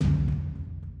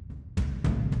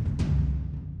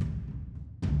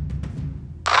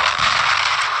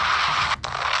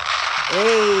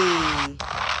Hey,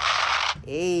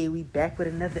 hey, we back with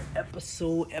another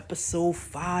episode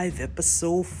 5. Let's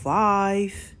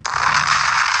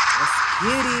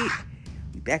get it.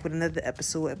 We back with another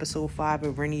episode 5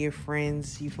 of Renny and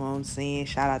Friends. You know what I'm saying?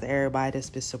 Shout out to everybody that's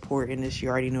been supporting this. You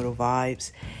already know the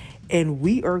vibes. And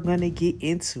we are going to get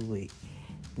into it.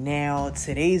 Now,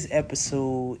 today's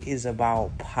episode is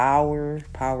about power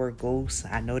ghosts.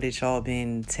 I know that y'all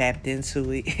been tapped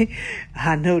into it.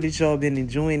 I know that y'all been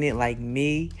enjoying it like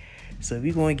me. So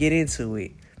we're going to get into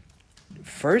it.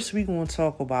 First, we're going to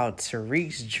talk about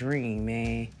Tariq's dream,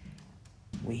 man.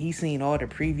 When he seen all the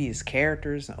previous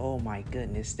characters, oh my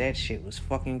goodness, that shit was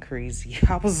fucking crazy.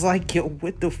 I was like, yo,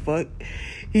 what the fuck?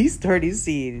 He started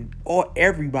seeing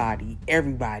everybody,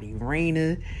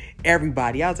 Raina,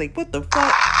 everybody. I was like, what the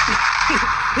fuck?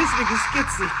 This nigga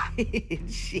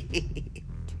skitzing. Shit.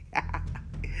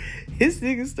 This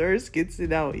nigga started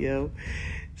skitzing out, yo.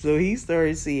 So he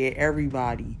started seeing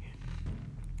everybody.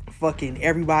 Fucking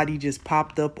everybody just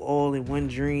popped up all in one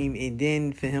dream. And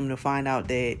then for him to find out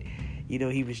that, you know,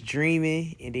 he was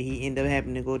dreaming and then he ended up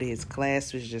having to go to his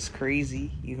class was just crazy.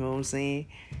 You know what I'm saying?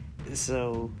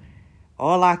 So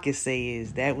all I can say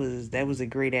is that was a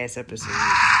great ass episode.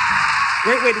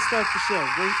 Great way to start the show.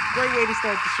 Great way to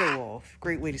start the show off.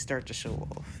 Great way to start the show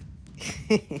off.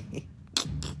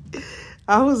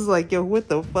 I was like, yo, what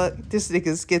the fuck? This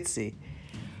nigga's skitsy.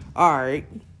 Alright.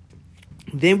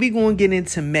 Then we gonna get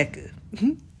into Mecca.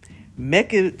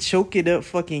 Mecca choking up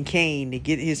fucking Kane to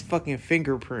get his fucking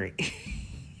fingerprint.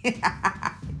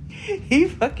 He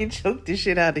fucking choked the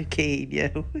shit out of Kane,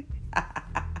 yo.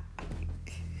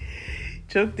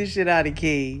 Choked the shit out of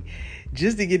Kane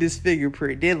just to get his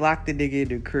fingerprint. Then locked the nigga in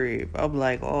the crib. I'm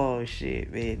like, oh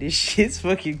shit, man. This shit's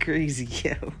fucking crazy,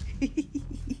 yo.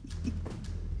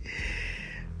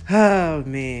 Oh,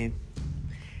 man.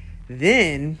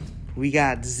 Then we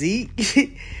got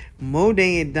Zeke,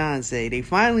 Monet, and Dante. They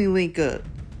finally link up.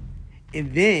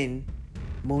 And then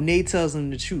Monet tells him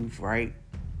the truth, right?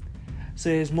 So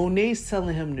as Monet's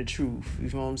telling him the truth, you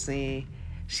know what I'm saying?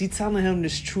 She telling him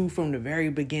this truth from the very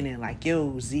beginning. Like,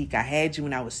 yo, Zeke, I had you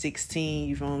when I was 16,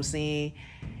 you know what I'm saying?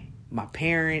 My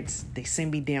parents, they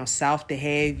sent me down south to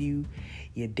have you.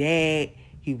 Your dad,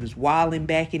 he was wilding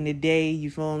back in the day, you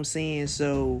know what I'm saying?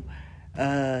 So,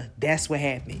 that's what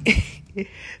happened.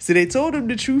 So they told him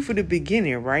the truth in the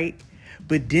beginning, right?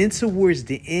 But then towards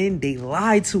the end, they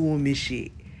lied to him and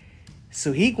shit.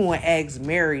 So he gonna ask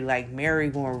Mary, like Mary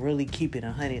gonna really keep it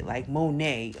 100. Like,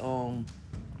 Monet,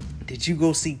 did you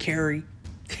go see Carrie?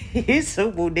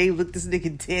 So Monet looked this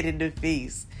nigga dead in the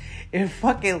face and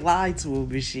fucking lied to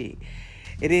him and shit.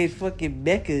 And then fucking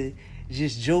Mecca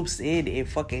just jumps in and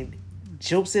fucking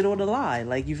jumps in on the lie.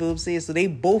 Like, you feel what I'm saying? So they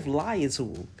both lying to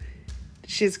him.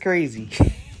 Shit's crazy.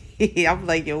 I'm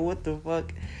like, yo, what the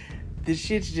fuck? This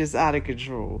shit's just out of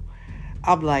control.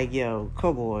 I'm like, yo,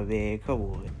 come on, man, come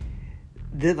on.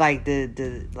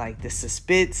 The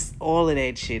suspense, all of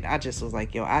that shit. I just was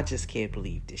like, yo, I just can't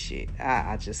believe this shit.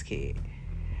 I just can't.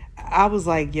 I was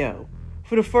like, yo,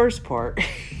 for the first part,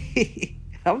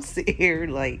 I'm sitting here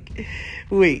like,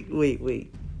 wait a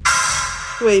minute.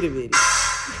 Wait a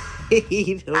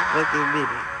fucking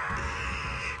minute.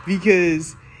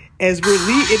 Because as we're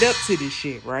leading up to this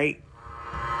shit, right?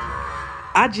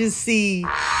 I see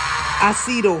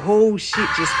the whole shit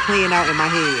just playing out in my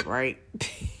head, right?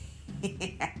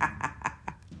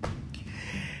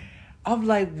 I'm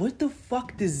like, what the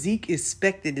fuck does Zeke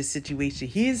expect in this situation?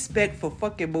 He expect for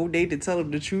fucking Monet to tell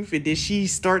him the truth and then she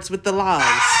starts with the lies.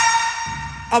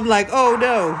 I'm like, oh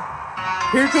no.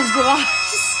 Here comes the lies.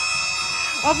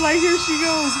 I'm like, here she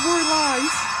goes.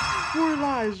 More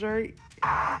lies, right?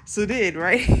 So then,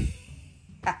 right?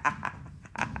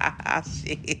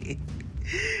 Shit.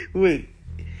 Wait.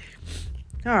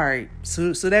 Alright.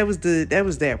 So that was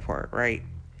that part, right?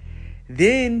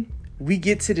 Then we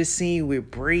get to the scene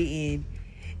with Brayton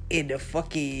and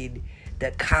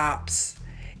the cops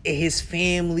and his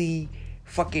family,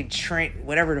 fucking Trent,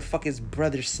 whatever the fuck his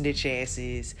brother snitch ass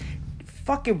is.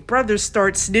 Fucking brother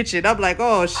starts snitching. I'm like,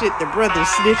 oh shit, the brother's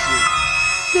snitching.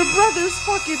 The brother's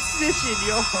fucking snitching,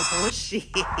 yo. Oh shit.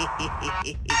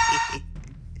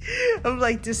 I'm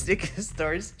like, this nigga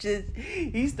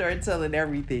he started telling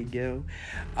everything, yo.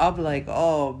 I'm like,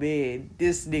 oh man,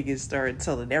 this nigga started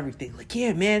telling everything. Like,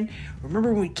 yeah, man,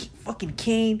 remember when fucking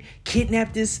Kane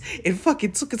kidnapped us and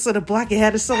fucking took us to the block and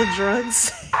had us selling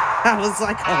drugs? I was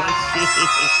like,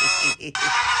 oh shit.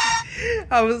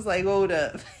 I was like, hold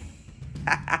up.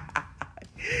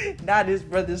 Now his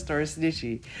brother starts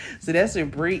snitching. So that's when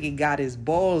Brayton got his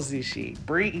balls and shit.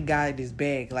 Brayton got in his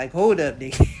bag. Like, hold up,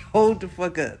 nigga. Hold the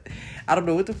fuck up. I don't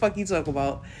know what the fuck you talking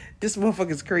about. This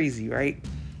motherfucker's crazy, right?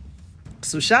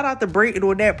 So shout out to Brayton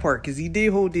on that part, because he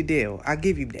did hold it down. I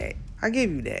give him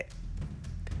that.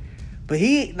 But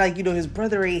he, like, you know, his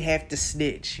brother ain't have to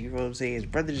snitch. You know what I'm saying? His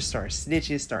brother just started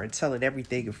snitching, started telling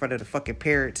everything in front of the fucking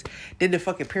parents. Then the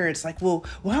fucking parents like, well,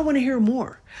 I want to hear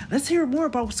more. Let's hear more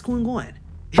about what's going on.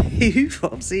 You know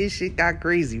what I'm saying? Shit got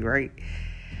crazy, right?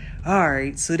 All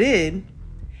right, so then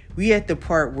we at the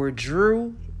part where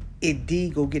Drew and D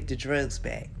go get the drugs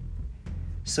back.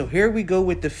 So here we go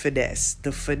with the finesse.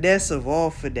 The finesse of all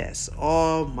finesse.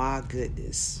 Oh, my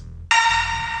goodness.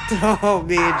 Oh,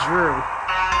 man,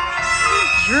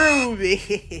 Drew,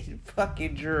 man.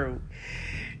 Fucking Drew.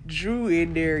 Drew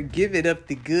in there giving up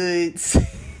the goods.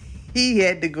 He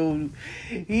had to go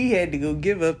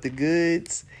give up the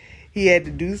goods. He had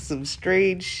to do some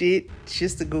strange shit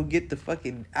just to go get the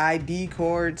fucking ID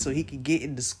card so he could get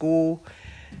into school.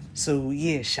 So,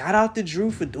 yeah, shout out to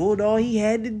Drew for doing all he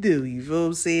had to do. You feel what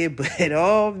I'm saying? But,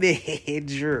 oh, man,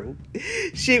 Drew.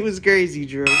 Shit was crazy,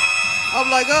 Drew. I'm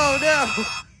like, oh, no.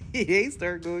 He ain't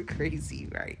start going crazy,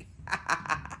 right?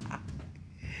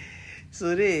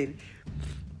 So then,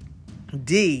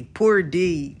 poor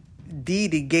D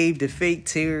that gave the fake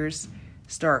tears,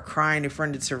 start crying in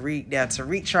front of Tariq. Now,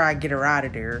 Tariq tried to get her out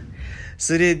of there.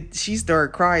 So then she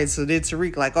started crying. So then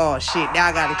Tariq like, oh, shit, now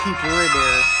I got to keep her in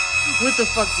there. What the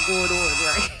fuck's going on,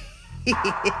 right?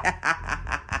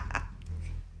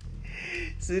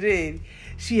 So then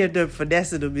she ended up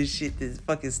finessing them and shit to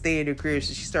fucking stay in her crib.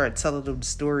 So she started telling them the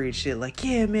story and shit. Like,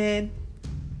 yeah, man.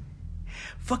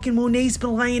 Fucking Monet's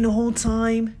been lying the whole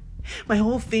time. My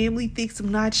whole family thinks I'm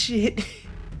not shit.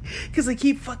 Because I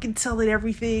keep fucking telling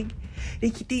everything.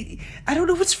 I don't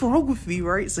know what's wrong with me,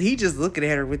 right? So he just looking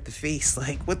at her with the face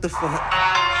like, what the fuck?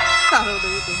 I don't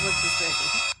know what the fuck to say.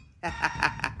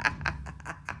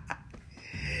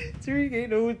 Tariq ain't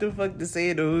know what the fuck to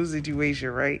say in the whole situation,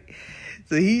 right?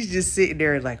 So he's just sitting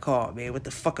there like, oh, man, what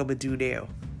the fuck I'm gonna do now?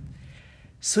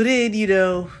 So then, you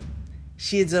know,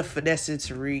 she ends up finessing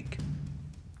Tariq.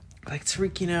 Like,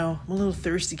 Tariq, you know, I'm a little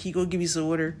thirsty. Can you go give me some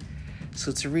water?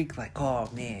 So Tariq like, oh,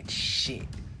 man, shit.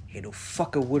 Ain't no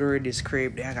fucking water in this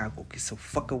crib. Now I gotta go get some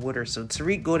fucking water. So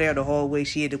Tariq go down the hallway.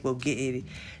 She had to go get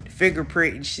the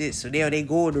fingerprint and shit. So now they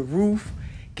go on the roof,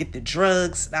 get the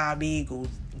drugs. Go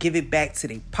give it back to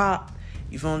they pop.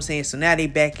 You feel what I'm saying? So now they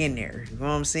back in there. You know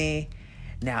what I'm saying?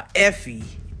 Now Effie,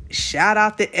 shout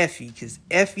out to Effie, because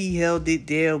Effie held it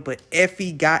down, but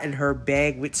Effie got in her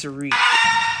bag with Tariq.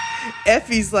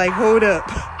 Effie's like, hold up.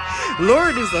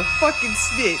 Lauren is a fucking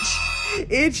snitch.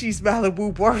 And she's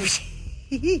Malibu Barbie.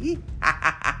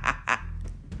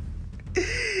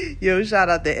 Yo, shout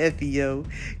out to Effie, yo.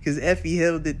 Because Effie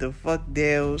held it the fuck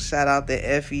down. Shout out to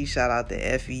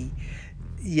Effie.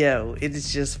 Yo, it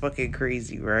is just fucking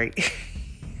crazy, right?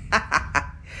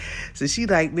 So she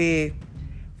like, man,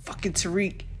 fucking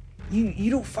Tariq,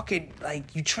 you don't fucking,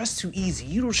 like, you trust too easy.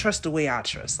 You don't trust the way I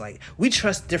trust. Like, we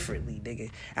trust differently,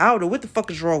 nigga. I don't know what the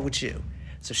fuck is wrong with you.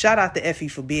 So shout out to Effie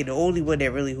for being the only one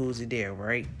that really holds it down,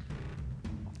 right?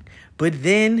 But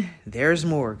then there's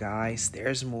more, guys.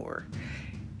 There's more.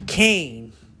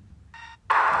 Kane.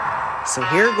 So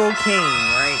here go Kane,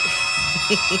 right?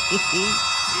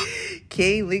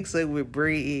 Kane links up with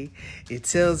Brady and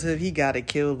tells him he gotta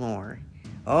kill Lauren.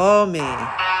 Oh, man.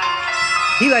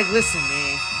 He like, listen,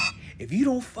 man. If you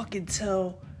don't fucking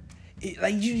tell...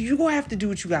 Like, you gonna have to do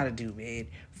what you gotta do, man.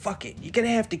 Fuck it. You're gonna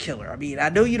have to kill her. I mean, I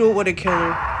know you don't want to kill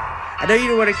her. I know you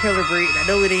don't want to kill her, Brayton. I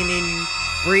know it ain't in you.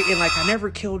 Brayton, like, I never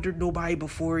killed her, nobody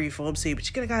before, you feel what I'm saying? But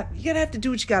you gotta have to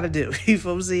do what you gotta do. You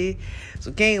feel what I'm saying?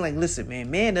 So Kane, like, listen,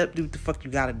 man up, do what the fuck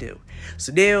you gotta do.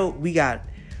 So now we got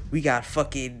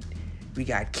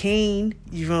Kane,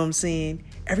 you feel what I'm saying?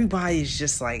 Everybody is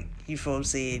just like, you feel what I'm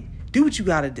saying? Do what you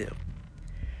gotta do.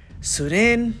 So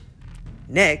then,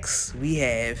 next, we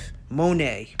have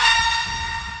Monet.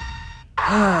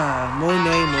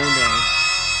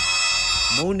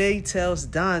 Monet tells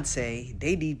Dante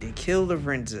they need to kill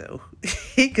Lorenzo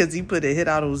because he put a hit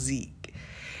out on Zeke.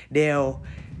 Now,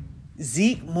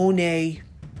 Zeke, Monet,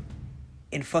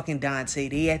 and fucking Dante,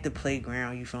 they at the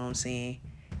playground, you feel what I'm saying?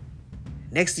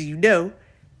 Next thing you know,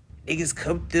 niggas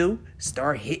come through,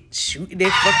 start shooting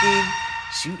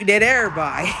at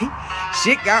everybody.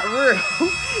 Shit got real.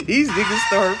 These niggas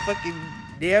start fucking,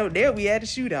 now we had a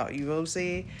shootout, you know what I'm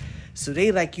saying? So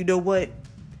they like, you know what?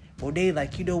 Well, they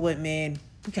like, you know what, man?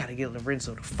 We gotta get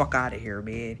Lorenzo the fuck out of here,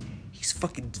 man. He's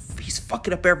fucking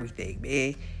up everything,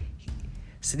 man.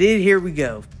 So then here we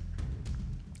go.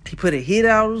 He put a hit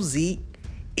out on Zeke,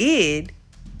 And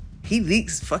he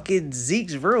leaks fucking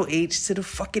Zeke's real age to the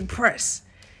fucking press.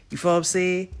 You feel what I'm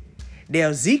saying?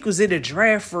 Now, Zeke was in the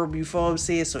draft room, you feel what I'm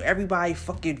saying? So everybody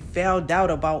fucking found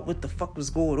out about what the fuck was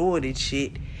going on and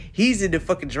shit. He's in the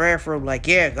fucking draft room like,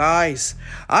 yeah, guys,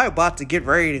 I'm about to get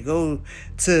ready to go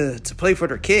to play for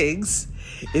the Kings.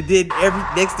 And then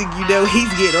next thing you know, he's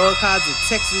getting all kinds of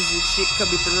texts and shit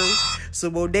coming through. So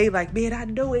Monet like, man, I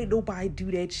know ain't nobody do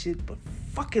that shit but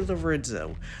fucking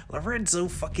Lorenzo. Lorenzo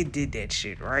fucking did that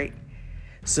shit, right?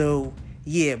 So,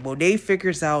 yeah, Monet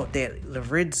figures out that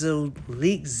Lorenzo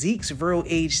leaked Zeke's real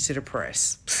age to the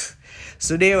press.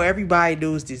 So now everybody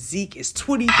knows that Zeke is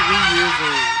 23 years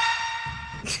old.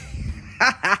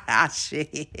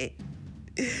 Shit.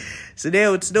 So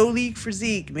now it's no leak for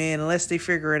Zeke, man, unless they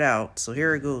figure it out. So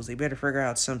here it goes. They better figure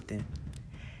out something.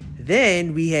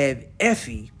 Then we have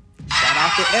Effie. Shout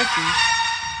out to Effie.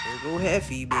 There go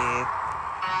Effie, man.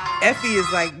 Effie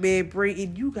is like, man,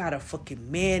 Brayton, you gotta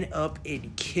fucking man up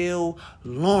and kill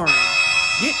Lauren.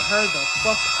 Get her the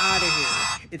fuck out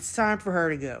of here. It's time for her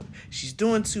to go. She's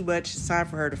doing too much. It's time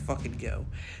for her to fucking go.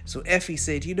 So Effie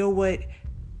said, you know what?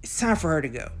 It's time for her to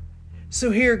go.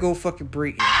 So here go fucking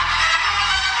Brayton.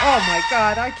 Oh my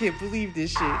God, I can't believe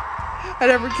this shit. I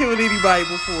never killed anybody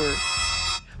before.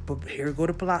 But here go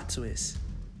the plot twist.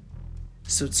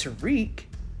 So Tariq,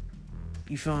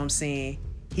 you feel what I'm saying?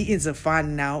 He ends up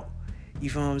finding out, you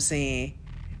feel what I'm saying?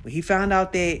 When he found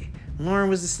out that Lauren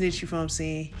was a snitch, you feel what I'm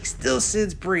saying? He still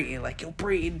sends Brayton, like, yo,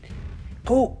 Brayton,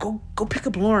 go pick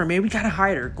up Lauren, man. We gotta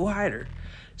hide her. Go hide her.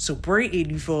 So Brayton,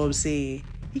 you feel what I'm saying?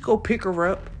 He go pick her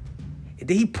up, and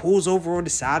then he pulls over on the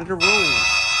side of the road.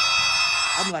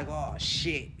 I'm like, oh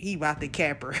shit, he about to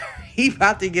cap her. He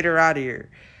about to get her out of here.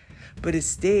 But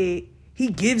instead, he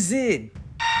gives in.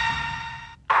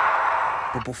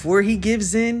 But before he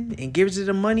gives in and gives her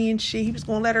the money and shit, he was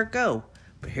gonna let her go.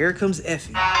 But here comes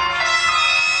Effie.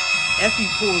 Effie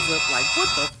pulls up like, what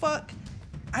the fuck?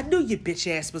 I knew your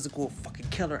bitch ass wasn't gonna fucking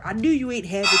kill her. I knew you ain't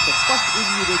had it the fuck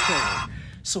in you to kill her.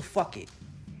 So fuck it.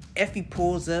 Effie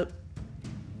pulls up,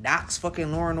 knocks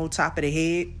fucking Lauren on top of the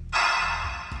head.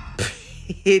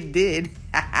 It did.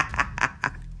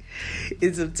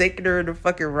 Ends up taking her in the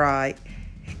fucking ride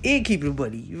and keeping the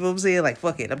money. You know what I'm saying? Like,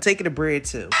 fuck it. I'm taking the bread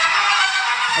too.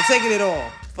 I'm taking it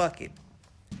all. Fuck it.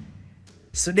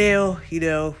 So now, you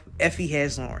know, Effie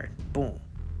has Lauren. Boom.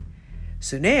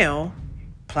 So now,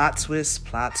 plot twist,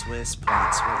 plot twist,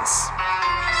 plot twist.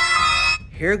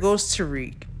 Here goes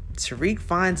Tariq. Tariq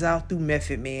finds out through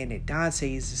Method Man that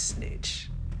Dante is a snitch.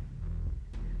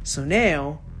 So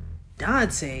now,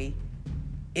 Dante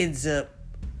ends up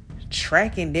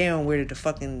tracking down where the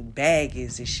fucking bag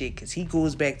is and shit, because he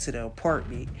goes back to the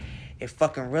apartment and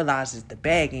fucking realizes the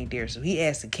bag ain't there. So he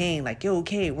asks Kane, like, yo,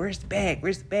 Kane, where's the bag?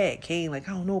 Where's the bag? Kane, like,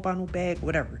 I don't know about no bag,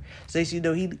 whatever. So you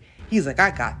know, he's like,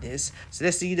 I got this. So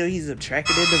that's, you know, he's up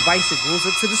tracking the device and goes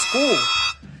up to the school.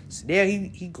 So there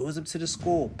he goes up to the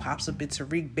school, pops up in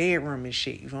Tariq's bedroom and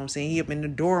shit. You know what I'm saying? He up in the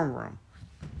dorm room.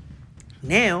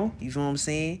 Now, you know what I'm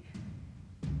saying?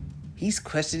 He's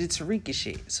questioning Tariq and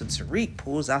shit. So Tariq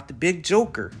pulls out the big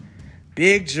joker.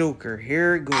 Big joker.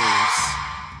 Here it goes.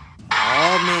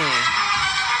 Oh,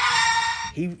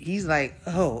 man. He's like,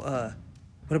 what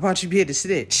about you being the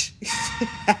snitch?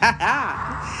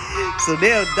 So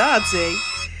now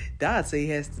Dante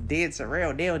has to dance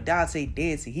around. Now Dante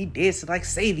dancing. He dancing like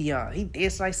Savion. He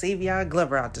dancing like Savion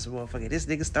Glover out this motherfucker. This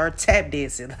nigga start tap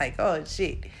dancing like, oh,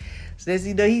 shit. So as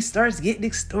you know, he starts getting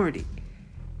extorted.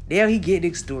 Now he getting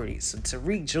extorted. So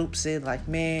Tariq jumps in like,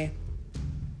 man,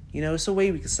 you know, it's a way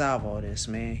we can solve all this,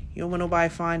 man. You don't want nobody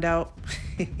to find out?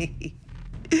 I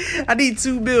need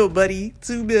 $2 million, buddy.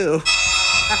 $2 million.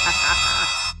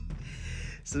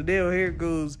 So now here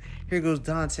goes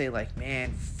Dante like,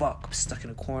 man, fuck, I'm stuck in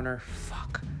a corner.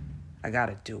 Fuck. I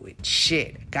gotta do it.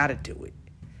 Shit, I gotta do it.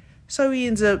 So he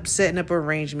ends up setting up an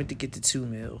arrangement to get the $2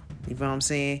 million. You know what I'm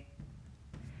saying?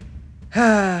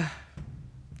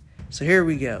 So here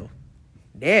we go.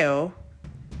 Now,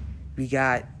 we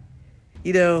got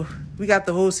the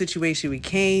whole situation with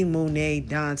Kane, Monet,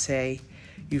 Dante.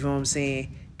 You know what I'm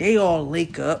saying? They all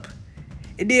link up.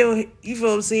 And then, you know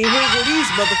what I'm saying? Here go these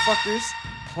motherfuckers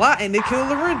plotting to kill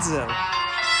Lorenzo.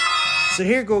 So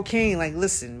here go Kane like,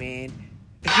 listen, man.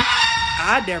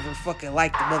 I never fucking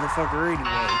liked the motherfucker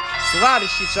anyway. It's a lot of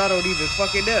shit y'all don't even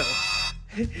fucking know.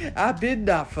 I've been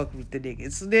not fucking with the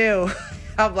niggas. So now,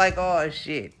 I'm like, oh,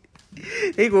 shit.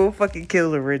 They gonna fucking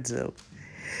kill Lorenzo.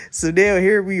 So now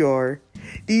here we are.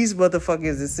 These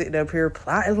motherfuckers are sitting up here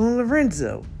plotting on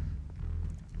Lorenzo.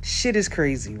 Shit is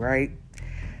crazy, right?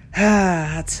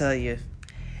 I tell you,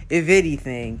 if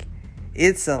anything,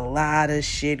 It's a lot of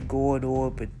shit going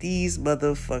on, but these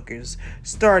motherfuckers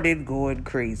started going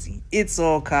crazy. It's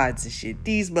all kinds of shit.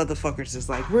 These motherfuckers is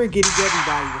like, we're getting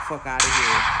everybody the fuck out of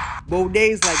here.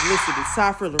 Monet's like, listen, it's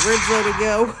time for Lorenzo to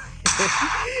go.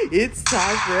 It's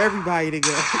time for everybody to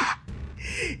go.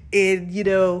 And, you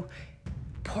know,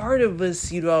 part of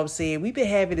us, you know what I'm saying, we've been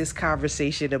having this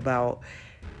conversation about,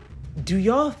 do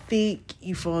y'all think,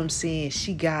 you feel what I'm saying,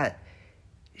 she got,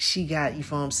 you feel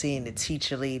what I'm saying, the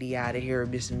teacher lady out of here,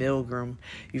 Miss Milgram,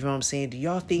 you feel what I'm saying? Do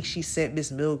y'all think she set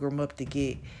Miss Milgram up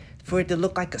for it to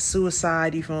look like a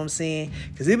suicide, you feel what I'm saying?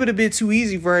 Because it would have been too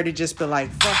easy for her to just be like,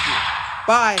 fuck you,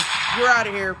 bye, you're out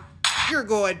of here, you're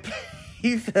going.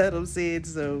 You feel what I'm saying?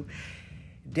 So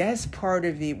that's part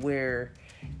of it where,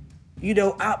 you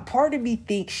know, part of me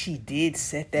thinks she did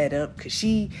set that up because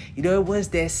she, you know, it was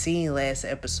that scene last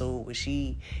episode where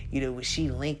she, you know, when she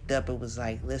linked up, it was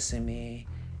like, listen, man,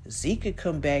 Z could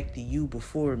come back to you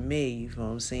before May, you know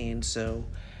what I'm saying? So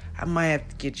I might have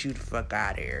to get you the fuck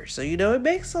out of here. So, you know, it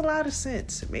makes a lot of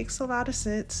sense. It makes a lot of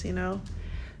sense, you know?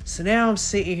 So now I'm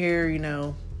sitting here, you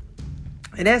know,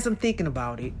 and as I'm thinking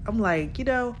about it, I'm like, you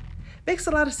know, makes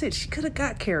a lot of sense. She could have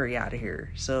got Carrie out of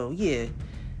here. So, yeah.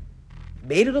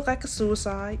 Made it look like a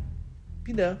suicide,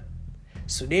 you know.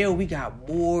 So now we got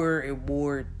more and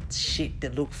more shit to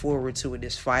look forward to in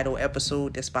this final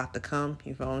episode that's about to come.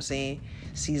 You know what I'm saying?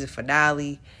 Season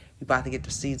finale. We about to get the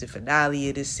season finale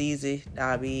of this season. You know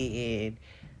what I mean? And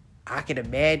I can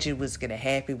imagine what's going to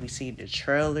happen. We see the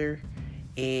trailer.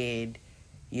 And,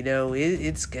 you know,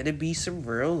 it's going to be some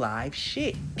real life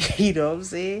shit. You know what I'm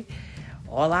saying?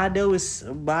 All I know is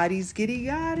somebody's getting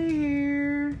out of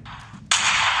here.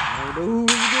 I don't know who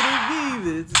it's gonna be,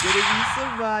 but it's gonna be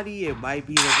somebody. It might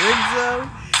be Lorenzo.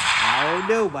 I don't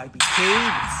know. It might be Kane,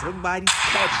 but somebody's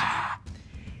catching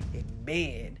it. And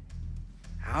man,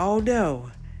 I don't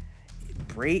know.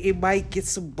 Brayton might get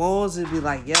some balls and be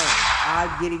like, yo,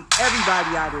 I'm getting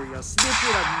everybody out of here. Yo,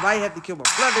 snitching. I might have to kill my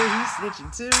brother. He's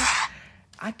snitching too.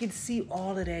 I can see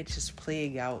all of that just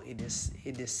playing out in this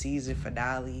season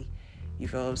finale. You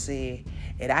feel what I'm saying?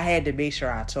 And I had to make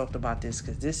sure I talked about this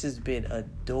because this has been a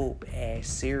dope-ass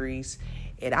series.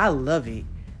 And I love it.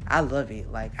 I love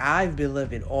it. Like, I've been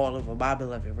loving all of them. I've been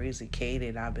loving Raising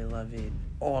Kanan. I've been loving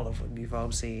all of them. You feel what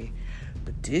I'm saying?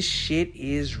 But this shit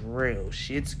is real.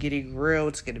 Shit's getting real.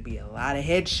 It's going to be a lot of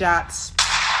headshots.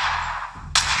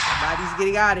 Somebody's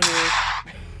getting out of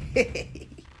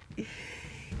here.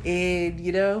 And,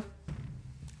 you know,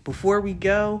 before we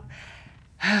go,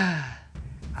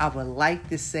 I would like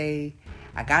to say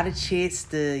I got a chance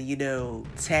to, you know,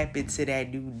 tap into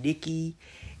that new Nicki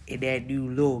and that new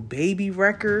Lil Baby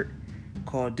record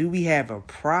called Do We Have a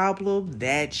Problem?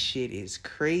 That shit is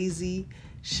crazy.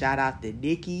 Shout out to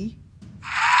Nicki.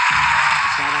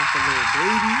 Shout out to Lil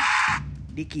Baby.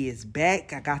 Nicki is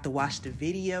back. I got to watch the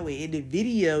video. And in the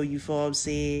video, you feel what I'm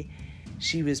saying,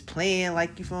 she was playing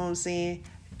like, you feel what I'm saying,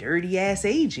 dirty ass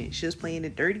agent. She was playing the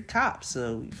dirty cop.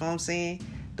 So, you feel what I'm saying?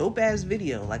 Dope ass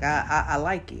video. Like, I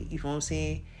like it. You feel what I'm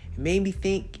saying? It made me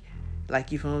think,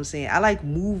 like, you feel what I'm saying? I like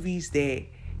movies that,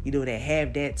 you know, that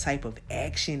have that type of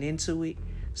action into it.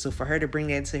 So for her to bring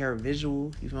that into her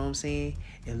visual, you feel what I'm saying?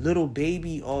 And Lil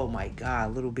Baby, oh my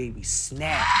God, Lil Baby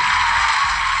snapped.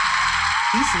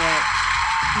 He snapped.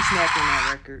 He snapped on that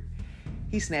record.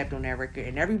 He snapped on that record.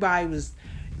 And everybody was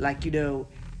like, you know,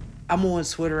 I'm on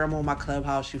Twitter, I'm on my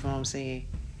Clubhouse, you feel what I'm saying?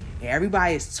 And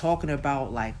everybody is talking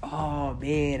about like, oh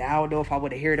man, I don't know if I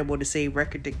would have heard them on the same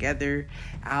record together.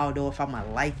 I don't know if I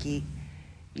might like it.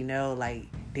 You know, like,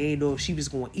 they didn't know if she was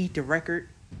going to eat the record.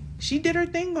 She did her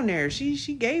thing on there. She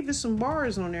gave us some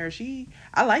bars on there.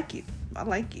 I like it. I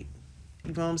like it.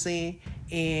 You know what I'm saying?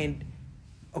 And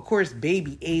of course,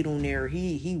 Baby ate on there.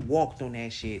 He walked on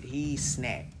that shit. He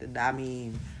snapped. I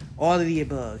mean, all of the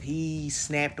above. He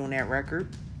snapped on that record.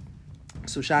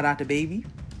 So shout out to Baby.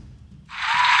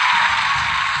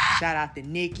 Shout out to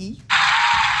Nicki.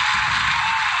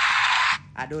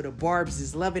 I know the Barbs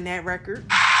is loving that record.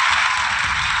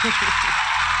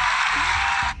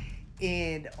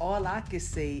 And all I can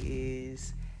say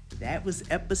is that was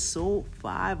episode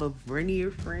 5 of Renny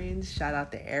and Friends. Shout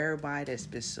out to everybody that's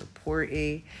been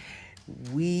supporting.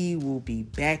 We will be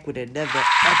back with another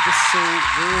episode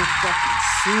real fucking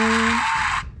soon.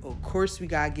 Of course, we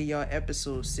gotta get y'all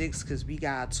episode 6 because we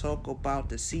gotta talk about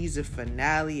the season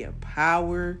finale of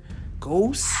Power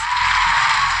Ghosts.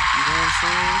 You know what I'm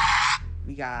saying?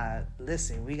 We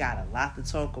got a lot to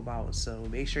talk about. So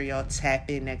make sure y'all tap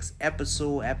in next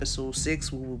episode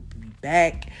 6. We will be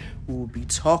back. We will be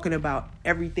talking about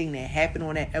everything that happened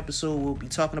on that episode. We'll be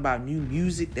talking about new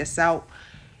music that's out.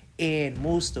 And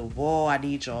most of all, I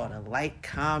need y'all to like,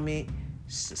 comment,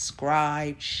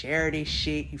 subscribe, share this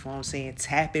shit. You feel what I'm saying?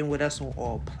 Tap in with us on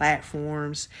all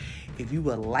platforms. If you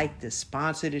would like to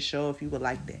sponsor the show, if you would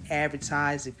like to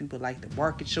advertise, if you would like to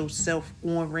market yourself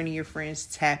on Renny Your Friends,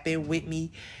 tap in with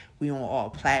me. We on all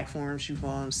platforms, you know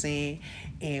what I'm saying?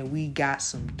 And we got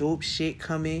some dope shit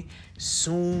coming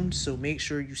soon. So make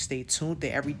sure you stay tuned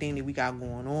to everything that we got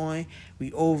going on.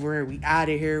 We over, we out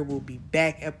of here. We'll be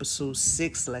back episode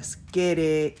 6. Let's get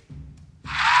it.